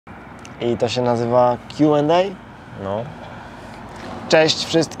i to się nazywa Q&A. No. Cześć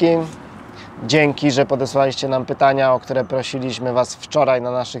wszystkim. Dzięki, że podesłaliście nam pytania, o które prosiliśmy Was wczoraj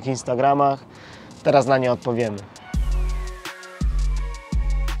na naszych Instagramach. Teraz na nie odpowiemy.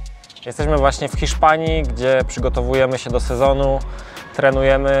 Jesteśmy właśnie w Hiszpanii, gdzie przygotowujemy się do sezonu,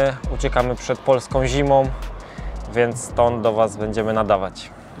 trenujemy, uciekamy przed polską zimą, więc stąd do Was będziemy nadawać.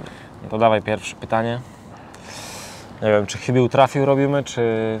 No to dawaj pierwsze pytanie. Nie wiem, czy chybił trafił robimy,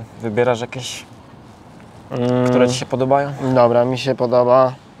 czy wybierasz jakieś, które Ci się podobają? Dobra, mi się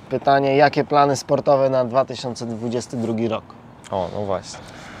podoba pytanie, jakie plany sportowe na 2022 rok? O, no właśnie.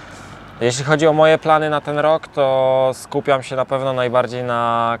 Jeśli chodzi o moje plany na ten rok, to skupiam się na pewno najbardziej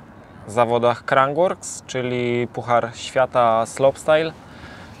na zawodach Crankworx, czyli Puchar Świata Slopestyle.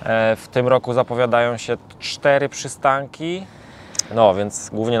 W tym roku zapowiadają się 4 przystanki, no więc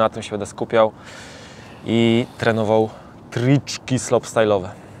głównie na tym się będę skupiał i trenował triczki slopestyle'owe.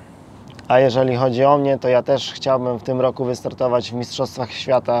 A jeżeli chodzi o mnie, to ja też chciałbym w tym roku wystartować w Mistrzostwach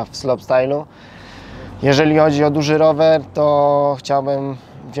Świata w slopestylu. Jeżeli chodzi o duży rower, to chciałbym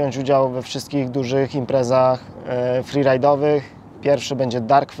wziąć udział we wszystkich dużych imprezach freeride'owych. Pierwszy będzie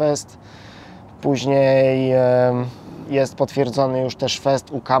Dark Fest, później jest potwierdzony już też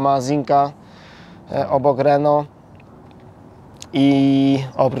fest u Kamazinka obok Renault i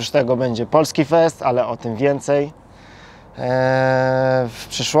oprócz tego będzie Polski Fest, ale o tym więcej w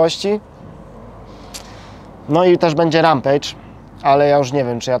przyszłości. No i też będzie Rampage, ale ja już nie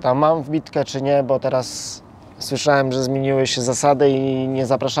wiem, czy ja tam mam wbitkę, czy nie, bo teraz słyszałem, że zmieniły się zasady i nie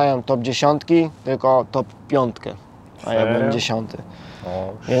zapraszają top 10, tylko top 5, a ja byłem 10.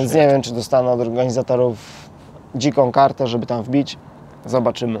 Więc nie wiem, czy dostanę od organizatorów dziką kartę, żeby tam wbić.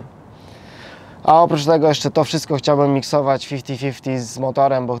 Zobaczymy. A oprócz tego jeszcze to wszystko chciałbym miksować 50-50 z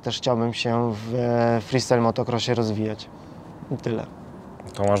motorem, bo też chciałbym się w freestyle motocrossie rozwijać. I tyle.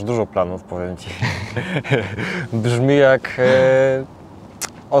 To masz dużo planów, powiem Ci. Brzmi jak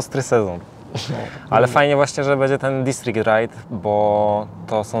ostry sezon. Ale fajnie właśnie, że będzie ten District Ride, bo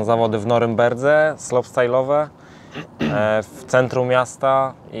to są zawody w Norymberdze, slopestyle'owe, w centrum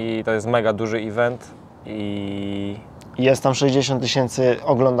miasta i to jest mega duży event. I jest tam 60 000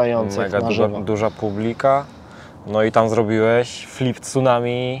 oglądających mega na żywo. duża publika. No i tam zrobiłeś flip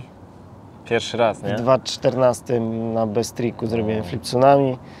tsunami pierwszy raz, nie? W 2014 na Bestriku zrobiłem flip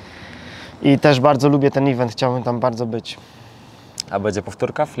tsunami i też bardzo lubię ten event, chciałbym tam bardzo być. A będzie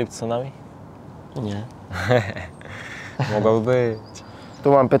powtórka flip tsunami? Nie. Mogłaby być.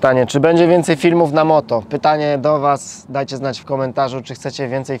 Tu mam pytanie, czy będzie więcej filmów na moto? Pytanie do Was, dajcie znać w komentarzu, czy chcecie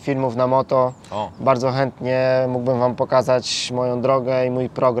więcej filmów na moto. Bardzo chętnie mógłbym Wam pokazać moją drogę i mój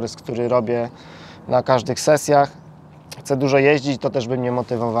progres, który robię na każdych sesjach. Chcę dużo jeździć, to też by mnie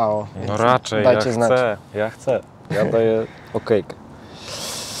motywowało. No raczej, dajcie ja znać. chcę. Ja daję okejkę.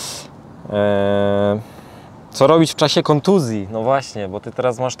 Co robić w czasie kontuzji? No właśnie, bo Ty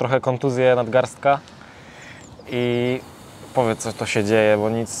teraz masz trochę kontuzję nadgarstka i powiedz, co to się dzieje, bo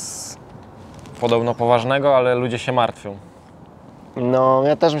nic podobno poważnego, ale ludzie się martwią. No,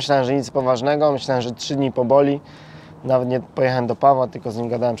 ja też myślałem, że nic poważnego, myślałem, że 3 dni poboli. Nawet nie pojechałem do Pawła, tylko z nim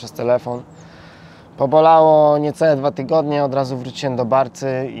gadałem przez telefon. Pobolało niecałe 2 tygodnie, od razu wróciłem do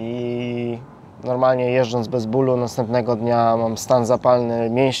Barcy i normalnie jeżdżąc bez bólu, następnego dnia mam stan zapalny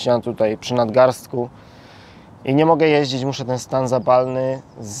mięśnia tutaj przy nadgarstku i nie mogę jeździć, muszę ten stan zapalny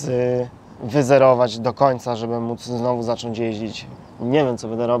wyzerować do końca, żeby móc znowu zacząć jeździć. Nie wiem, co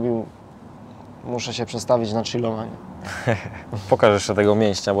będę robił, muszę się przestawić na chillowanie. Pokaż jeszcze tego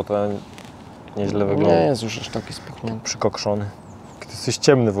mięśnia, bo to nieźle wygląda. Nie jest już aż taki spuchnięty. Przykokszony. Ty jesteś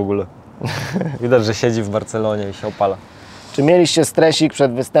ciemny w ogóle. Widać, że siedzi w Barcelonie i się opala. Czy mieliście stresik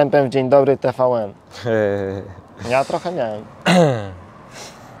przed występem w Dzień Dobry TVN? Ja trochę miałem.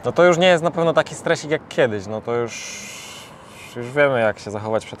 No to już nie jest na pewno taki stresik jak kiedyś. No to już wiemy, jak się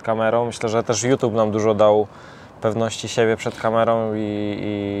zachować przed kamerą. Myślę, że też YouTube nam dużo dał pewności siebie przed kamerą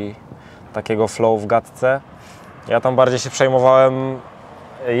i takiego flow w gadce. Ja tam bardziej się przejmowałem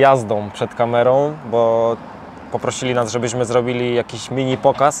jazdą przed kamerą, bo poprosili nas, żebyśmy zrobili jakiś mini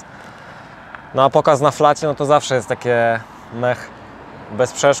pokaz. No a pokaz na flacie, no to zawsze jest takie mech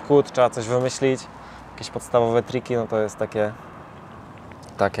bez przeszkód, trzeba coś wymyślić, jakieś podstawowe triki, no to jest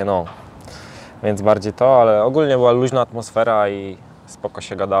takie no, więc bardziej to, ale ogólnie była luźna atmosfera i spoko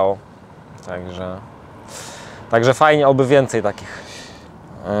się gadało, także fajnie, oby więcej takich.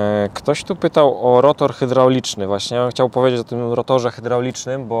 Ktoś tu pytał o rotor hydrauliczny, właśnie ja bym chciał powiedzieć o tym rotorze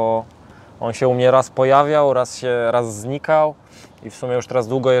hydraulicznym, bo on się u mnie raz pojawiał, raz znikał i w sumie już teraz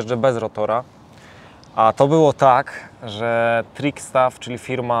długo jeżdżę bez rotora. A to było tak, że Trickstaff, czyli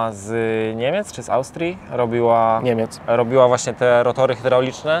firma z Niemiec czy z Austrii, robiła właśnie te rotory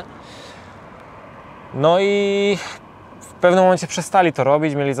hydrauliczne No i w pewnym momencie przestali to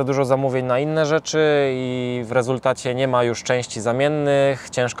robić, mieli za dużo zamówień na inne rzeczy i w rezultacie nie ma już części zamiennych,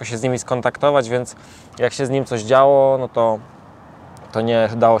 ciężko się z nimi skontaktować, więc jak się z nim coś działo, no to nie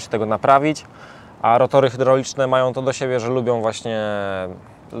dało się tego naprawić. A rotory hydrauliczne mają to do siebie, że lubią właśnie,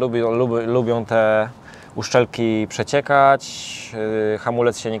 lubią te uszczelki przeciekać,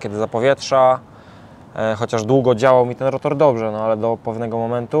 hamulec się niekiedy zapowietrza, chociaż długo działał mi ten rotor dobrze, no ale do pewnego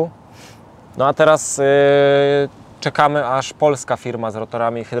momentu. No a teraz czekamy, aż polska firma z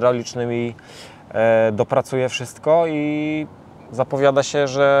rotorami hydraulicznymi dopracuje wszystko i zapowiada się,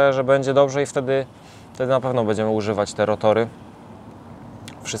 że będzie dobrze i wtedy na pewno będziemy używać te rotory.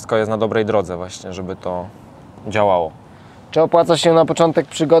 Wszystko jest na dobrej drodze właśnie, żeby to działało. Czy opłaca się na początek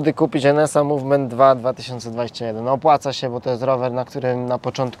przygody kupić NS-a Movement 2 2021? No opłaca się, bo to jest rower, na którym na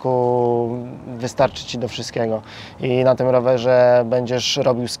początku wystarczy Ci do wszystkiego. I na tym rowerze będziesz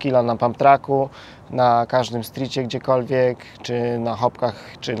robił skilla na pump tracku, na każdym streetie gdziekolwiek, czy na hopkach,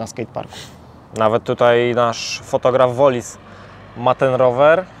 czy na skateparku. Nawet tutaj nasz fotograf Wolis ma ten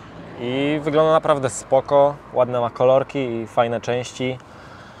rower i wygląda naprawdę spoko, ładne ma kolorki i fajne części.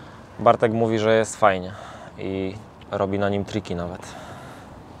 Bartek mówi, że jest fajnie i robi na nim triki nawet.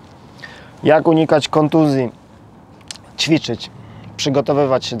 Jak unikać kontuzji? Ćwiczyć,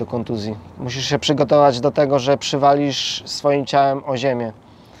 przygotowywać się do kontuzji. Musisz się przygotować do tego, że przywalisz swoim ciałem o ziemię.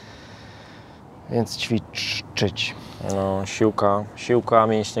 Więc ćwiczyć. No, siłka,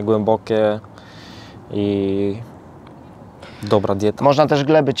 mięśnie głębokie i dobra dieta. Można też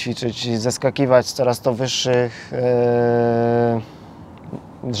gleby ćwiczyć, zeskakiwać z coraz to wyższych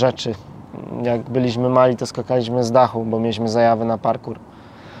rzeczy. Jak byliśmy mali, to skakaliśmy z dachu, bo mieliśmy zajawę na parkour.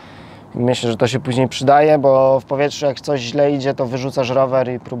 Myślę, że to się później przydaje, bo w powietrzu jak coś źle idzie, to wyrzucasz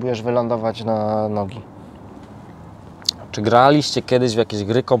rower i próbujesz wylądować na nogi. Czy graliście kiedyś w jakieś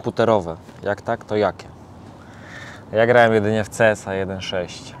gry komputerowe? Jak tak, to jakie? Ja grałem jedynie w CS-a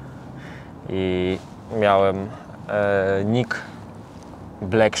 1.6 i miałem nick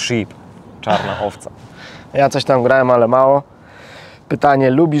Black Sheep, czarna owca. Ja coś tam grałem, ale mało. Pytanie,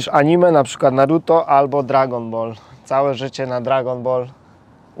 lubisz anime, na przykład Naruto albo Dragon Ball? Całe życie na Dragon Ball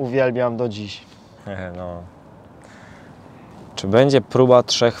uwielbiam do dziś. No. Czy będzie próba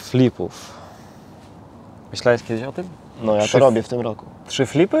 3 flipów? Myślałeś kiedyś o tym? No ja to robię w tym roku. 3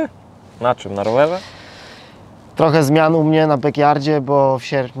 flipy? Na czym? Na rowerze? Trochę zmian u mnie na backyardzie, bo w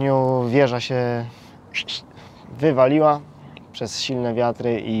sierpniu wieża się wywaliła przez silne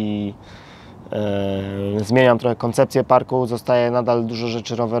wiatry i zmieniam trochę koncepcję parku, zostaje nadal dużo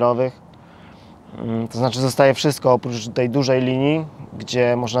rzeczy rowerowych. To znaczy zostaje wszystko oprócz tej dużej linii,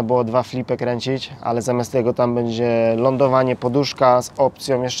 gdzie można było 2 flipy kręcić, ale zamiast tego tam będzie lądowanie, poduszka z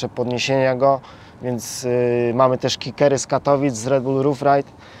opcją jeszcze podniesienia go, więc mamy też kickery z Katowic, z Red Bull Roof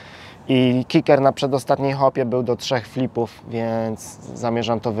Ride i kicker na przedostatniej hopie był do 3 flipów, więc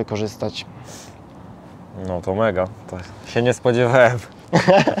zamierzam to wykorzystać. No to mega, to się nie spodziewałem.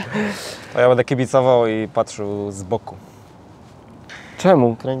 To ja będę kibicował i patrzył z boku.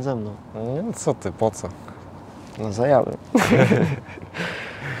 Czemu? Kręć ze mną. No co ty, po co? No zajawy.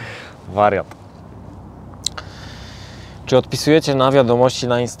 Wariat. Czy odpisujecie na wiadomości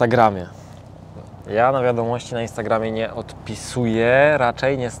na Instagramie? Ja na wiadomości na Instagramie nie odpisuję,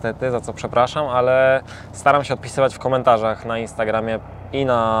 raczej niestety, za co przepraszam, ale staram się odpisywać w komentarzach na Instagramie i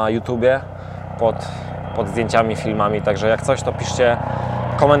na YouTubie pod zdjęciami, filmami, także jak coś, to piszcie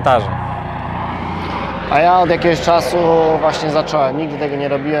komentarze. A ja od jakiegoś czasu właśnie zacząłem, nigdy tego nie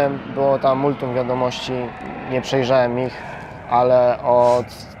robiłem, było tam multum wiadomości, nie przejrzałem ich, ale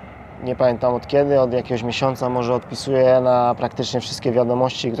nie pamiętam od kiedy, od jakiegoś miesiąca może odpisuję na praktycznie wszystkie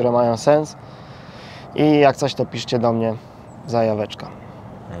wiadomości, które mają sens i jak coś, to piszcie do mnie, zajaweczka.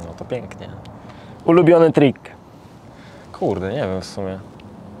 No to pięknie. Ulubiony trik? Kurde, nie wiem w sumie.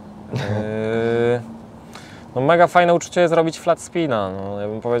 No mega fajne uczucie jest robić flat spina, no ja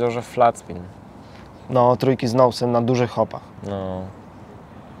bym powiedział, że flat spin. No, trójki z nosem na dużych hopach. No.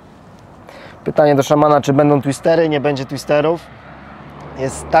 Pytanie do szamana, czy będą twistery? Nie będzie twisterów.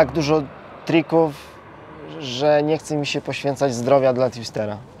 Jest tak dużo trików, że nie chce mi się poświęcać zdrowia dla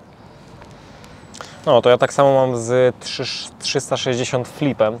twistera. No to ja tak samo mam z 360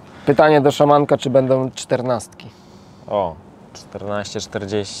 flipem. Pytanie do szamanka, czy będą 14? O,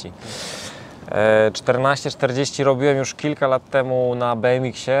 1440. 1440 robiłem już kilka lat temu na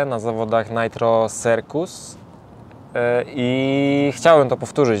BMX-ie, na zawodach Nitro Circus i chciałem to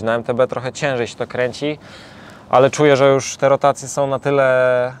powtórzyć. Na MTB trochę ciężej się to kręci, ale czuję, że już te rotacje są na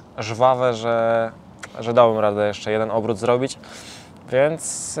tyle żwawe, że dałem radę jeszcze jeden obrót zrobić,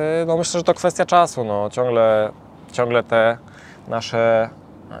 więc no myślę, że to kwestia czasu. No, ciągle te nasze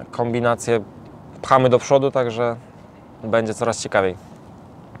kombinacje pchamy do przodu, także będzie coraz ciekawiej.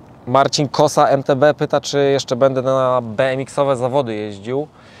 Marcin Kosa MTB pyta, czy jeszcze będę na BMX-owe zawody jeździł.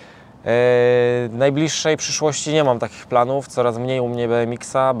 W najbliższej przyszłości nie mam takich planów, coraz mniej u mnie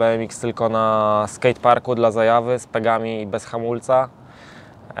BMX-a. BMX tylko na skateparku dla zajawy, z pegami i bez hamulca.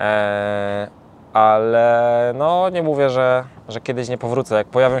 Ale no nie mówię, że kiedyś nie powrócę. Jak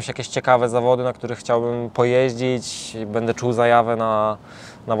pojawią się jakieś ciekawe zawody, na których chciałbym pojeździć, będę czuł zajawę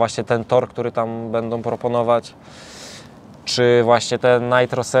na właśnie ten tor, który tam będą proponować, czy właśnie te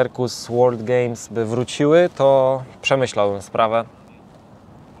Nitro Circus World Games by wróciły, to przemyślałbym sprawę.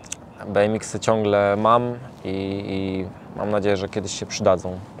 BMX-y ciągle mam i mam nadzieję, że kiedyś się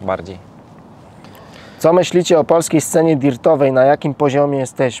przydadzą bardziej. Co myślicie o polskiej scenie dirtowej? Na jakim poziomie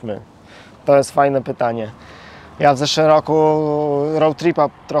jesteśmy? To jest fajne pytanie. Ja w zeszłym roku road tripa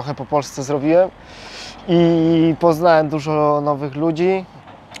trochę po Polsce zrobiłem i poznałem dużo nowych ludzi.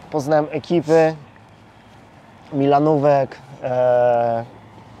 Poznałem ekipy, Milanówek,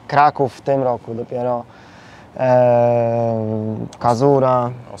 Kraków w tym roku dopiero,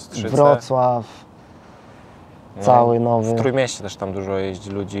 Kazura, Ostrzyce. Wrocław, cały nowy. W Trójmieście też tam dużo jeździ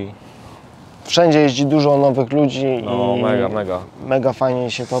ludzi. Wszędzie jeździ dużo nowych ludzi No, i mega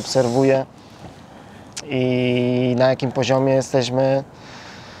fajnie się to obserwuje. I na jakim poziomie jesteśmy?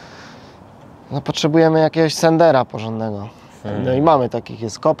 No, potrzebujemy jakiegoś sendera porządnego. No i mamy takich,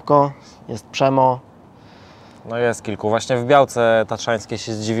 jest Kopko, jest Przemo. No jest kilku. Właśnie w Białce Tatrzańskiej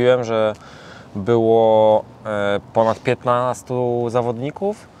się zdziwiłem, że było ponad 15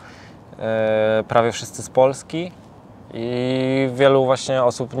 zawodników, prawie wszyscy z Polski i wielu właśnie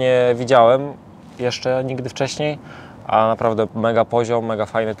osób nie widziałem jeszcze nigdy wcześniej, a naprawdę mega poziom, mega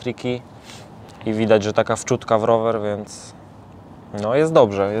fajne triki i widać, że taka wczutka w rower, więc no jest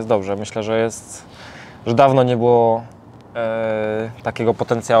dobrze, jest dobrze. Myślę, że dawno nie było takiego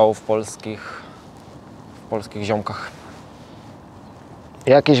potencjału w polskich ziomkach.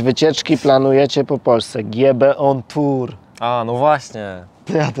 Jakieś wycieczki planujecie po Polsce? GB on Tour. A, no właśnie.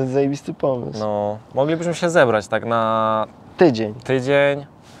 Ja, to jest zajebisty pomysł. No, moglibyśmy się zebrać tak na tydzień,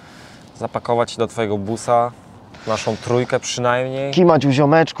 zapakować się do twojego busa, naszą trójkę przynajmniej. Kimać u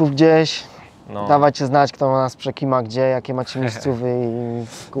ziomeczków gdzieś, No. dawajcie znać, kto nas przekima gdzie, jakie macie miejscowy i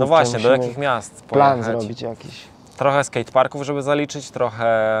kurczę, No właśnie, do jakich miast plan pojechać. zrobić jakiś. Trochę skateparków, żeby zaliczyć,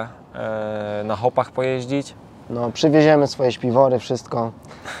 trochę na hopach pojeździć. No, przywieziemy swoje śpiwory, wszystko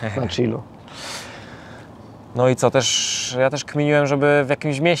na chillu. No i co, ja też kminiłem, żeby w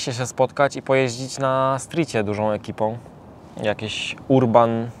jakimś mieście się spotkać i pojeździć na streetie dużą ekipą. Jakieś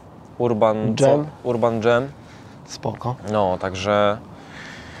urban jam. Spoko. No,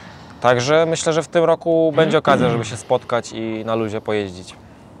 także myślę, że w tym roku będzie okazja, żeby się spotkać i na luzie pojeździć.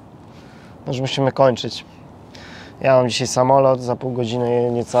 No już musimy kończyć. Ja mam dzisiaj samolot, za pół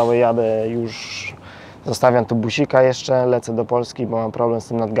godziny niecałe jadę już. Zostawiam tu busika jeszcze, lecę do Polski, bo mam problem z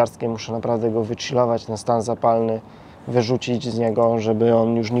tym nadgarstkiem. Muszę naprawdę go wychillować, ten stan zapalny, wyrzucić z niego, żeby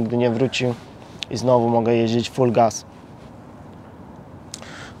on już nigdy nie wrócił i znowu mogę jeździć full gas.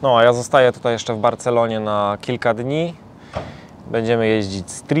 No, a ja zostaję tutaj jeszcze w Barcelonie na kilka dni. Będziemy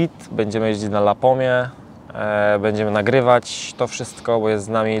jeździć street, będziemy jeździć na Lapomie, będziemy nagrywać to wszystko, bo jest z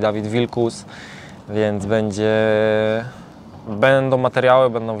nami Dawid Wilkus, więc będą materiały,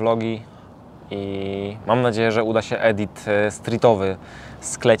 będą vlogi i mam nadzieję, że uda się edit streetowy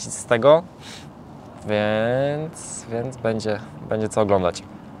sklecić z tego, więc będzie co oglądać.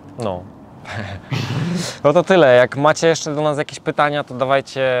 No. No to tyle. Jak macie jeszcze do nas jakieś pytania, to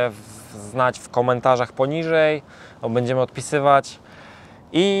dawajcie znać w komentarzach poniżej, bo będziemy odpisywać.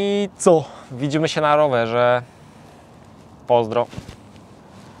 I co? Widzimy się na rowerze. Pozdro.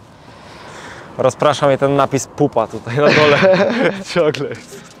 Rozpraszam je ten napis pupa tutaj na dole. Ciągle.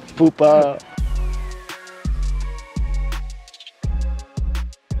 Pupa.